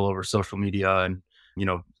 post all over social media and,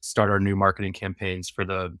 start our new marketing campaigns for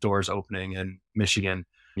the doors opening in Michigan.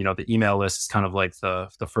 The email list is kind of like the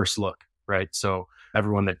first look, right? So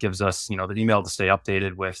everyone that gives us, the email to stay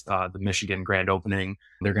updated with the Michigan grand opening,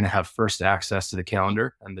 they're going to have first access to the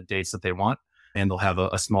calendar and the dates that they want. And they'll have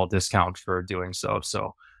a small discount for doing so.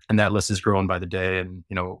 And that list is growing by the day. And,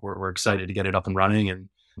 we're excited to get it up and running and,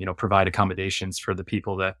 provide accommodations for the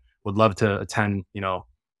people that would love to attend,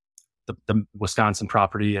 the Wisconsin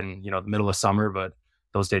property in, the middle of summer, but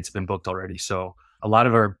those dates have been booked already. So a lot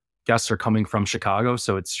of our guests are coming from Chicago.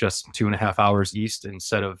 So it's just 2.5 hours east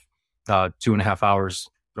instead of 2.5 hours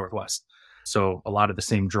northwest. So a lot of the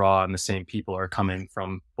same draw and the same people are coming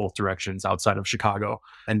from both directions outside of Chicago.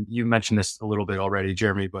 And you mentioned this a little bit already,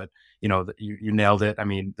 Jeremy, but you nailed it. I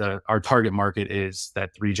mean, our target market is that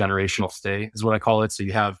 3-generational stay is what I call it. So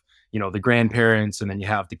you have, the grandparents, and then you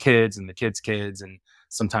have the kids and the kids' kids. And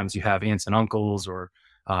sometimes you have aunts and uncles or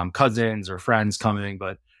cousins or friends coming,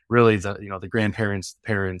 but really the grandparents, the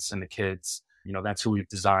parents, and the kids, that's who we've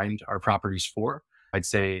designed our properties for. I'd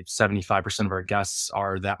say 75% of our guests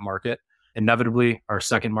are that market. Inevitably, our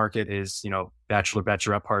second market is,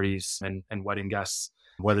 bachelorette parties and wedding guests,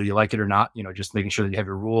 whether you like it or not, just making sure that you have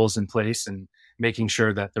your rules in place and making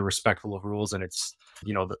sure that they're respectful of rules and it's,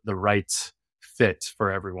 the right fit for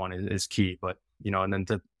everyone is key. But, and then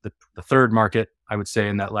the third market, I would say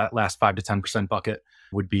in that last 5 to 10% bucket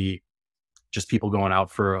would be just people going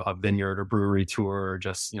out for a vineyard or brewery tour or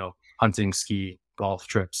just, hunting, ski, golf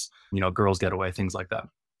trips, girls getaway, things like that.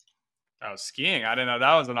 Oh, skiing. I didn't know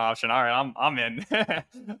that was an option. All right, I'm in.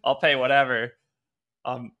 I'll pay whatever.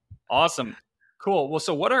 Awesome. Cool. Well,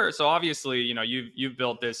 so obviously, you've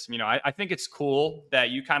built this, I think it's cool that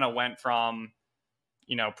you kind of went from,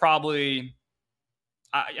 probably,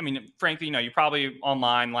 frankly, you probably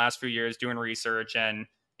online last few years doing research and,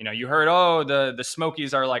 you heard, oh, the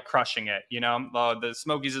Smokies are like crushing it. The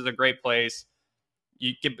Smokies is a great place.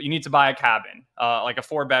 You need to buy a cabin, like a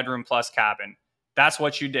 4-bedroom plus cabin. That's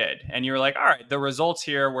what you did. And you were like, all right, the results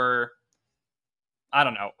here were, I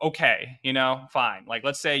don't know, okay, fine. Like,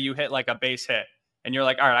 let's say you hit like a base hit and you're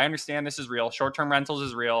like, all right, I understand this is real. Short-term rentals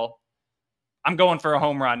is real. I'm going for a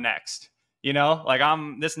home run next.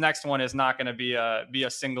 This next one is not going to be a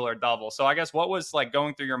single or double. So I guess what was like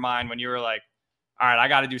going through your mind when you were like, all right, I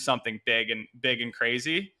got to do something big and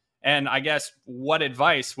crazy. And I guess what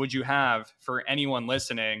advice would you have for anyone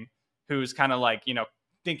listening who's kind of like,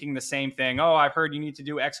 thinking the same thing? Oh, I've heard you need to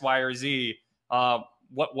do X, Y, or Z.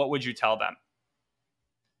 What would you tell them?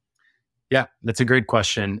 Yeah, that's a great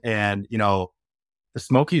question. And, the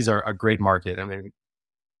Smokies are a great market. I mean,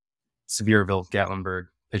 Sevierville, Gatlinburg,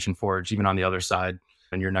 Pigeon Forge, even on the other side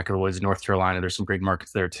in your neck of the woods, North Carolina, there's some great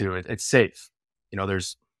markets there too. It's safe.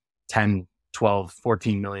 There's 10, 12,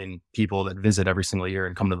 14 million people that visit every single year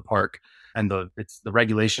and come to the park. And the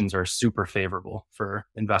regulations are super favorable for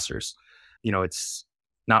investors. It's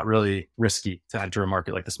not really risky to enter a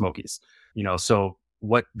market like the Smokies. So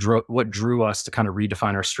what drew us to kind of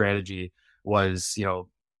redefine our strategy was,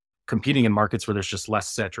 competing in markets where there's just less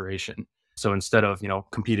saturation. So instead of,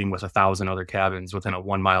 competing with 1,000 other cabins within a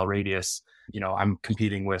 1 mile radius, I'm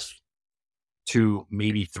competing with 2,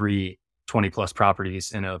 maybe 3 20 plus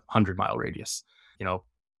properties in a 100-mile radius,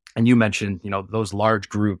 and you mentioned, those large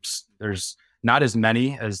groups, there's not as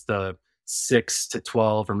many as the 6 to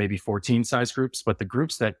 12 or maybe 14 size groups, but the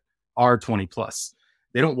groups that are 20 plus,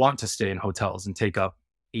 they don't want to stay in hotels and take up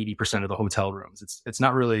 80% of the hotel rooms. It's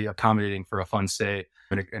not really accommodating for a fun stay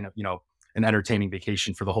and an entertaining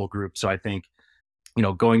vacation for the whole group. So I think,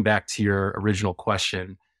 going back to your original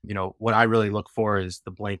question, what I really look for is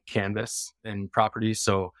the blank canvas in properties.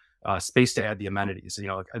 So space to add the amenities.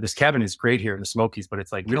 This cabin is great here in the Smokies, but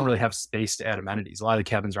it's like, we don't really have space to add amenities. A lot of the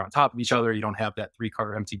cabins are on top of each other. You don't have that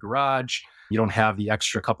 3-car empty garage. You don't have the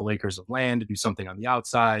extra couple acres of land to do something on the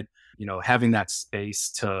outside. Having that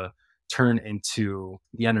space to turn into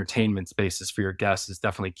the entertainment spaces for your guests is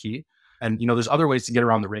definitely key. And, there's other ways to get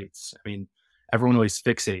around the rates. I mean, everyone always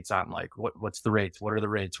fixates on like, what's the rates? What are the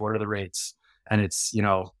rates? What are the rates? And it's,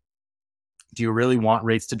 do you really want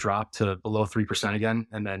rates to drop to below 3% again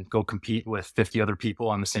and then go compete with 50 other people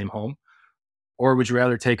on the same home? Or would you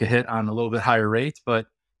rather take a hit on a little bit higher rate, but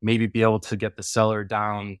maybe be able to get the seller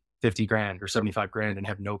down 50 grand or 75 grand and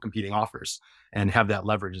have no competing offers and have that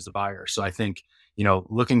leverage as a buyer? So I think,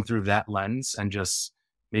 looking through that lens and just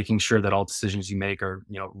making sure that all decisions you make are,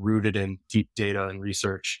 rooted in deep data and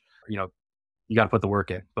research, you got to put the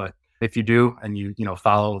work in. But if you do, and you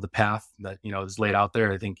follow the path that, is laid out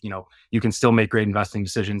there, I think, you can still make great investing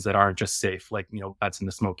decisions that aren't just safe, like, bets in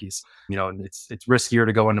the Smokies. It's riskier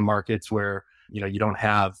to go into markets where, you don't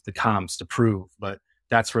have the comps to prove, but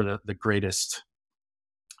that's where the greatest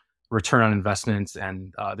return on investments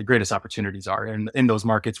and the greatest opportunities are in those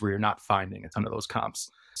markets where you're not finding a ton of those comps.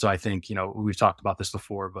 So I think, we've talked about this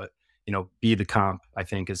before, but, be the comp, I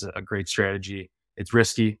think, is a great strategy. It's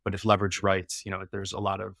risky, but if leveraged right, there's a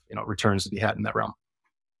lot of, returns to be had in that realm.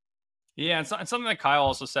 Yeah. And something that Kyle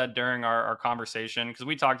also said during our conversation, because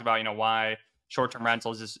we talked about, why short-term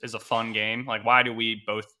rentals is a fun game. Like, why do we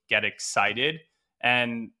both get excited?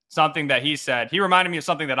 And something that he said, he reminded me of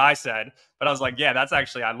something that I said, but I was like, yeah, that's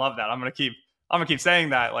actually, I love that. I'm going to keep saying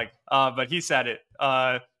that. Like, but he said it,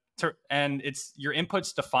 and it's your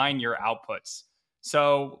inputs define your outputs.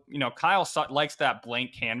 So, Kyle likes that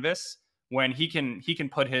blank canvas when he can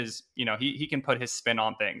put his, he can put his spin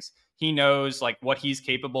on things. He knows like what he's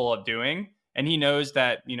capable of doing. And he knows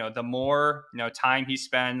that, the more, time he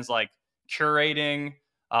spends like curating,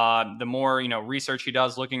 the more, research he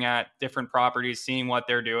does looking at different properties, seeing what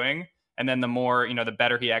they're doing. And then the more, the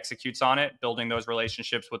better he executes on it, building those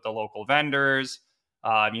relationships with the local vendors,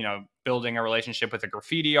 building a relationship with a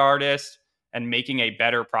graffiti artist and making a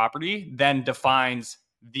better property then defines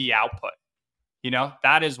the output.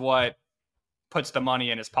 That is what puts the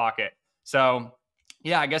money in his pocket. So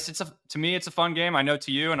yeah, I guess to me, it's a fun game. I know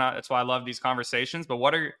to you, and that's why I love these conversations, but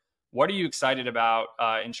what are you excited about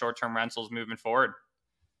in short-term rentals moving forward?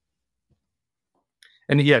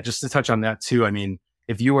 And yeah, just to touch on that too. I mean,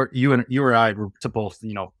 if you or I were to both,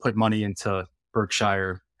 put money into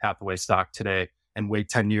Berkshire Hathaway stock today and wait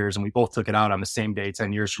 10 years and we both took it out on the same day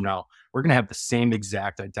 10 years from now, we're going to have the same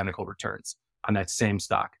exact identical returns on that same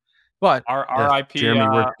stock. But RIP,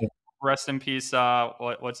 rest in peace.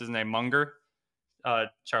 What's his name? Munger?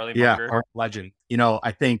 Charlie Munger. Yeah, legend.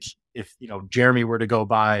 I think if, Jeremy were to go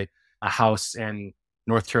buy a house in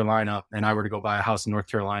North Carolina and I were to go buy a house in North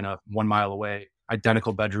Carolina 1 mile away,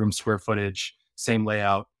 identical bedroom square footage, same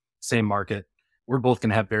layout, same market, we're both going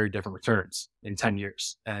to have very different returns in 10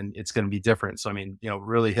 years and it's going to be different. So, I mean,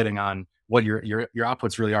 really hitting on what your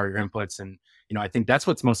outputs really are, your inputs. And, I think that's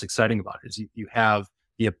what's most exciting about it is you have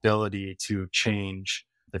the ability to change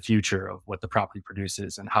the future of what the property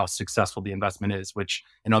produces and how successful the investment is, which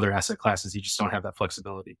in other asset classes, you just don't have that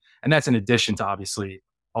flexibility. And that's in addition to obviously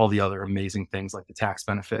all the other amazing things like the tax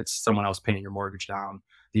benefits, someone else paying your mortgage down,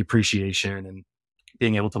 the appreciation, and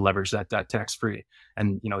being able to leverage that debt tax-free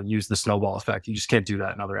and, use the snowball effect. You just can't do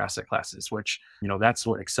that in other asset classes, which, that's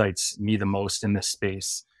what excites me the most in this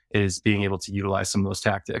space is being able to utilize some of those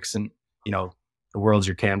tactics. And, the world's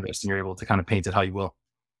your canvas and you're able to kind of paint it how you will.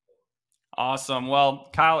 Awesome. Well,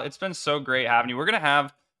 Kyle, it's been so great having you. We're gonna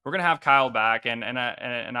have Kyle back, and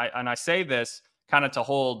I say this kind of to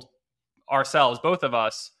hold ourselves, both of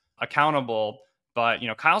us, accountable. But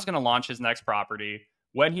Kyle's gonna launch his next property.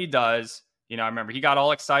 When he does, I remember he got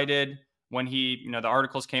all excited when the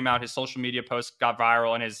articles came out. His social media posts got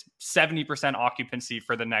viral, and his 70% occupancy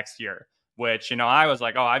for the next year. Which I was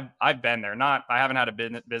like, oh, I've been there. I haven't had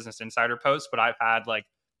a business insider post, but I've had like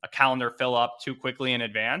a calendar fill up too quickly in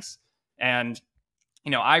advance. And,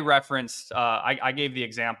 I referenced, I gave the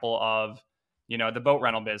example of, the boat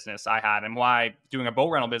rental business I had and why doing a boat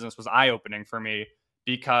rental business was eye-opening for me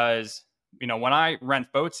because, when I rent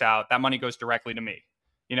boats out, that money goes directly to me.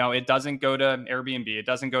 It doesn't go to Airbnb. It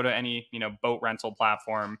doesn't go to any, boat rental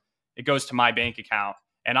platform. It goes to my bank account.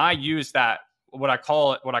 And I use that, what I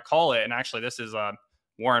call it. And actually this is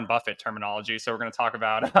Warren Buffett terminology. So we're going to talk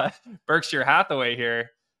about Berkshire Hathaway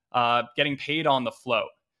here, getting paid on the float.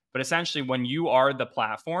 But essentially, when you are the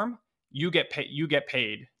platform, you get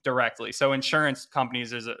paid directly. So insurance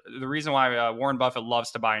companies the reason why Warren Buffett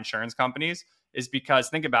loves to buy insurance companies is because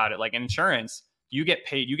think about it, like in insurance, you get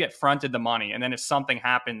paid, you get fronted the money. And then if something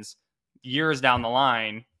happens years down the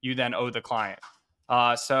line, you then owe the client.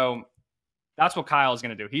 So that's what Kyle is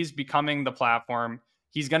going to do. He's becoming the platform.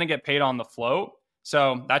 He's going to get paid on the float.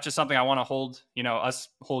 So that's just something I want to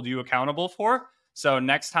hold you accountable for. So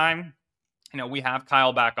next time, we have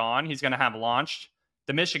Kyle back on. He's going to have launched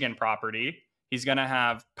the Michigan property. He's going to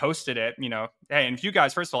have posted it, hey, and if you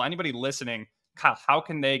guys, first of all, anybody listening, Kyle, how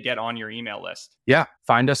can they get on your email list? Yeah.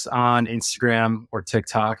 Find us on Instagram or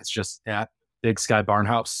TikTok. It's just at Big Sky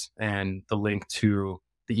Barnhouse. And the link to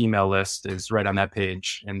the email list is right on that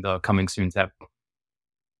page in the coming soon tab.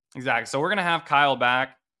 Exactly. So we're going to have Kyle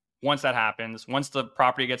back once that happens, once the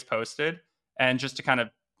property gets posted, and just to kind of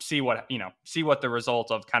see what the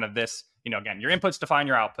result of kind of this, again, your inputs define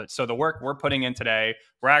your outputs. So the work we're putting in today,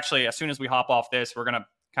 we're actually, as soon as we hop off this, we're going to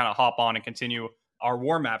kind of hop on and continue our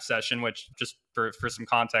war map session, which, just for some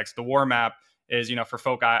context, the war map is, for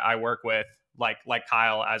folk I work with, like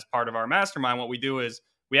Kyle, as part of our mastermind. What we do is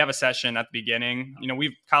we have a session at the beginning.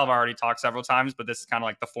 Kyle have already talked several times, but this is kind of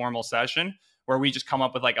like the formal session where we just come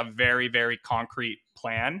up with like a very, very concrete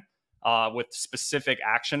plan with specific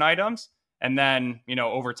action items. And then,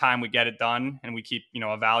 over time we get it done and we keep,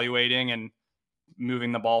 evaluating and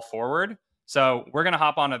moving the ball forward. So we're going to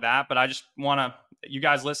hop onto that, but I just want you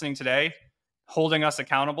guys listening today, holding us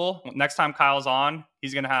accountable. Next time Kyle's on,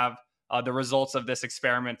 he's going to have the results of this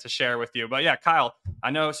experiment to share with you. But yeah, Kyle, I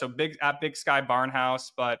know, so Big Sky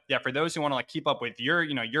Barnhouse, but yeah, for those who want to like keep up with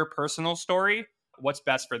your personal story, what's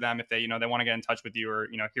best for them if they, they want to get in touch with you or,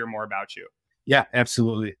 hear more about you? Yeah,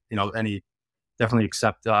 absolutely. Definitely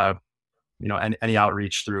accept, any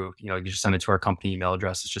outreach through, you just send it to our company email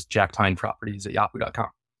address. It's just jackpineproperties@yahoo.com.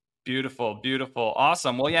 Beautiful. Beautiful.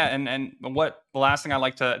 Awesome. Well, yeah. And what the last thing I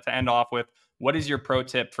like to end off with, what is your pro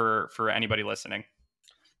tip for anybody listening?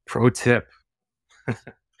 Pro tip.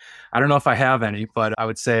 I don't know if I have any, but I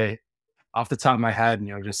would say off the top of my head,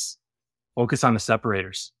 just focus on the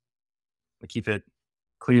separators. Keep it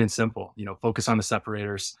clean and simple, focus on the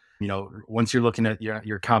separators. Once you're looking at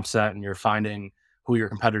your comp set and you're finding who your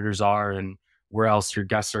competitors are and where else your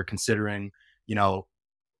guests are considering,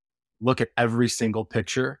 look at every single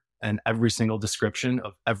picture and every single description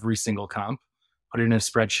of every single comp, put it in a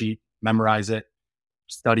spreadsheet, memorize it,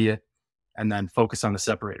 study it, and then focus on the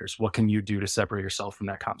separators. What can you do to separate yourself from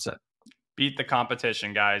that comp set? Beat the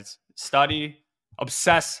competition, guys. Study,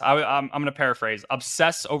 obsess. I'm going to paraphrase,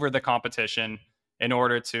 obsess over the competition in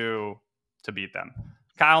order to beat them.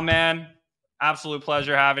 Kyle, man, absolute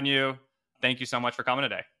pleasure having you. Thank you so much for coming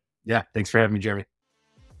today. Yeah, thanks for having me, Jeremy.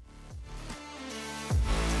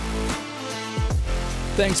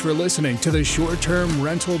 Thanks for listening to the Short-Term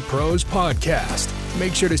Rental Pros podcast.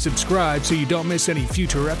 Make sure to subscribe so you don't miss any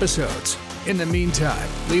future episodes. In the meantime,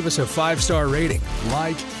 leave us a 5-star rating,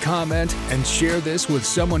 like, comment, and share this with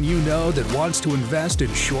someone you know that wants to invest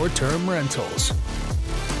in short-term rentals.